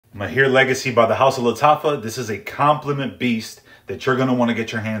Mahir Legacy by the House of Lattafa. This is a compliment beast that you're going to want to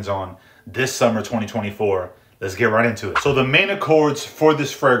get your hands on this summer 2024. Let's get right into it. So the main accords for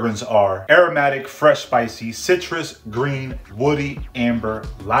this fragrance are aromatic, fresh, spicy, citrus, green, woody, amber,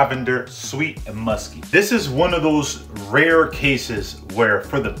 lavender, sweet, and musky. This is one of those rare cases where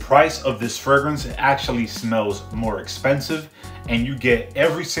for the price of this fragrance, it actually smells more expensive and you get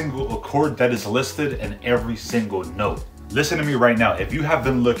every single accord that is listed and every single note. Listen to me right now. If you have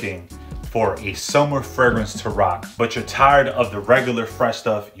been looking for a summer fragrance to rock, but you're tired of the regular fresh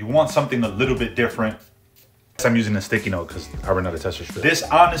stuff, you want something a little bit different, I'm using a sticky note because I ran out of tester strip. This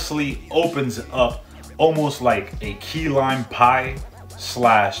honestly opens up almost like a key lime pie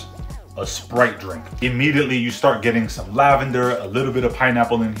slash a Sprite drink. Immediately you start getting some lavender, a little bit of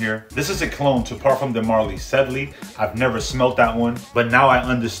pineapple in here. This is a clone to Parfum de Marly Sedley. I've never smelt that one, but now I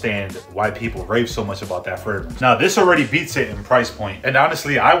understand why people rave so much about that fragrance. Now this already beats it in price point, and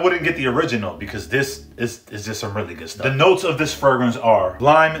honestly I wouldn't get the original because this is just some really good stuff. The notes of this fragrance are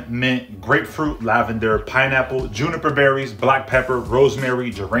lime, mint, grapefruit, lavender, pineapple, juniper berries, black pepper, rosemary,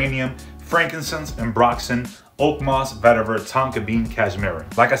 geranium, frankincense, ambroxan, oak moss, vetiver, tonka bean, cashmere.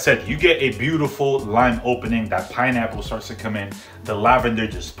 Like I said, you get a beautiful lime opening. That pineapple starts to come in. The lavender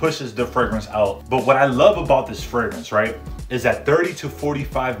just pushes the fragrance out. But what I love about this fragrance, right, is that 30 to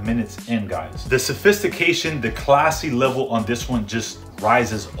 45 minutes in, guys, the sophistication, the classy level on this one just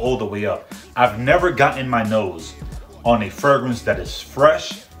rises all the way up. I've never gotten my nose on a fragrance that is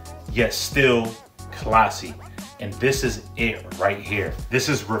fresh, yet still classy. And this is it right here. This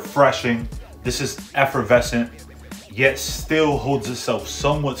is refreshing. This is effervescent, yet still holds itself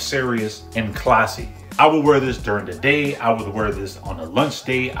somewhat serious and classy. I would wear this during the day. I would wear this on a lunch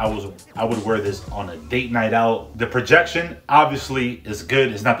date. I would wear this on a date night out. The projection obviously is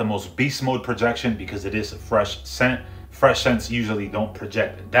good. It's not the most beast mode projection because it is a fresh scent. Fresh scents usually don't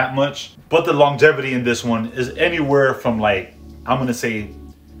project that much. But the longevity in this one is anywhere from like, I'm gonna say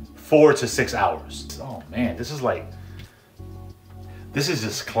 4 to 6 hours. Oh man, this is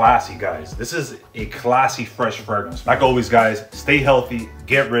just classy, guys. This is a classy, fresh fragrance. Like always, guys, stay healthy,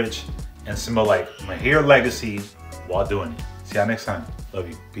 get rich, and smell like Mahir Legacy while doing it. See y'all next time. Love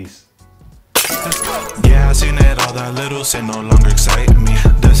you. Peace. Yeah, I seen it, all that little shit no longer excite me.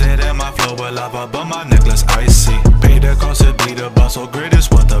 Does it in my flow with lava, but my necklace icy. Pay the cost to be the boss, so great is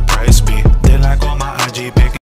what the price be. They like on my IG pic.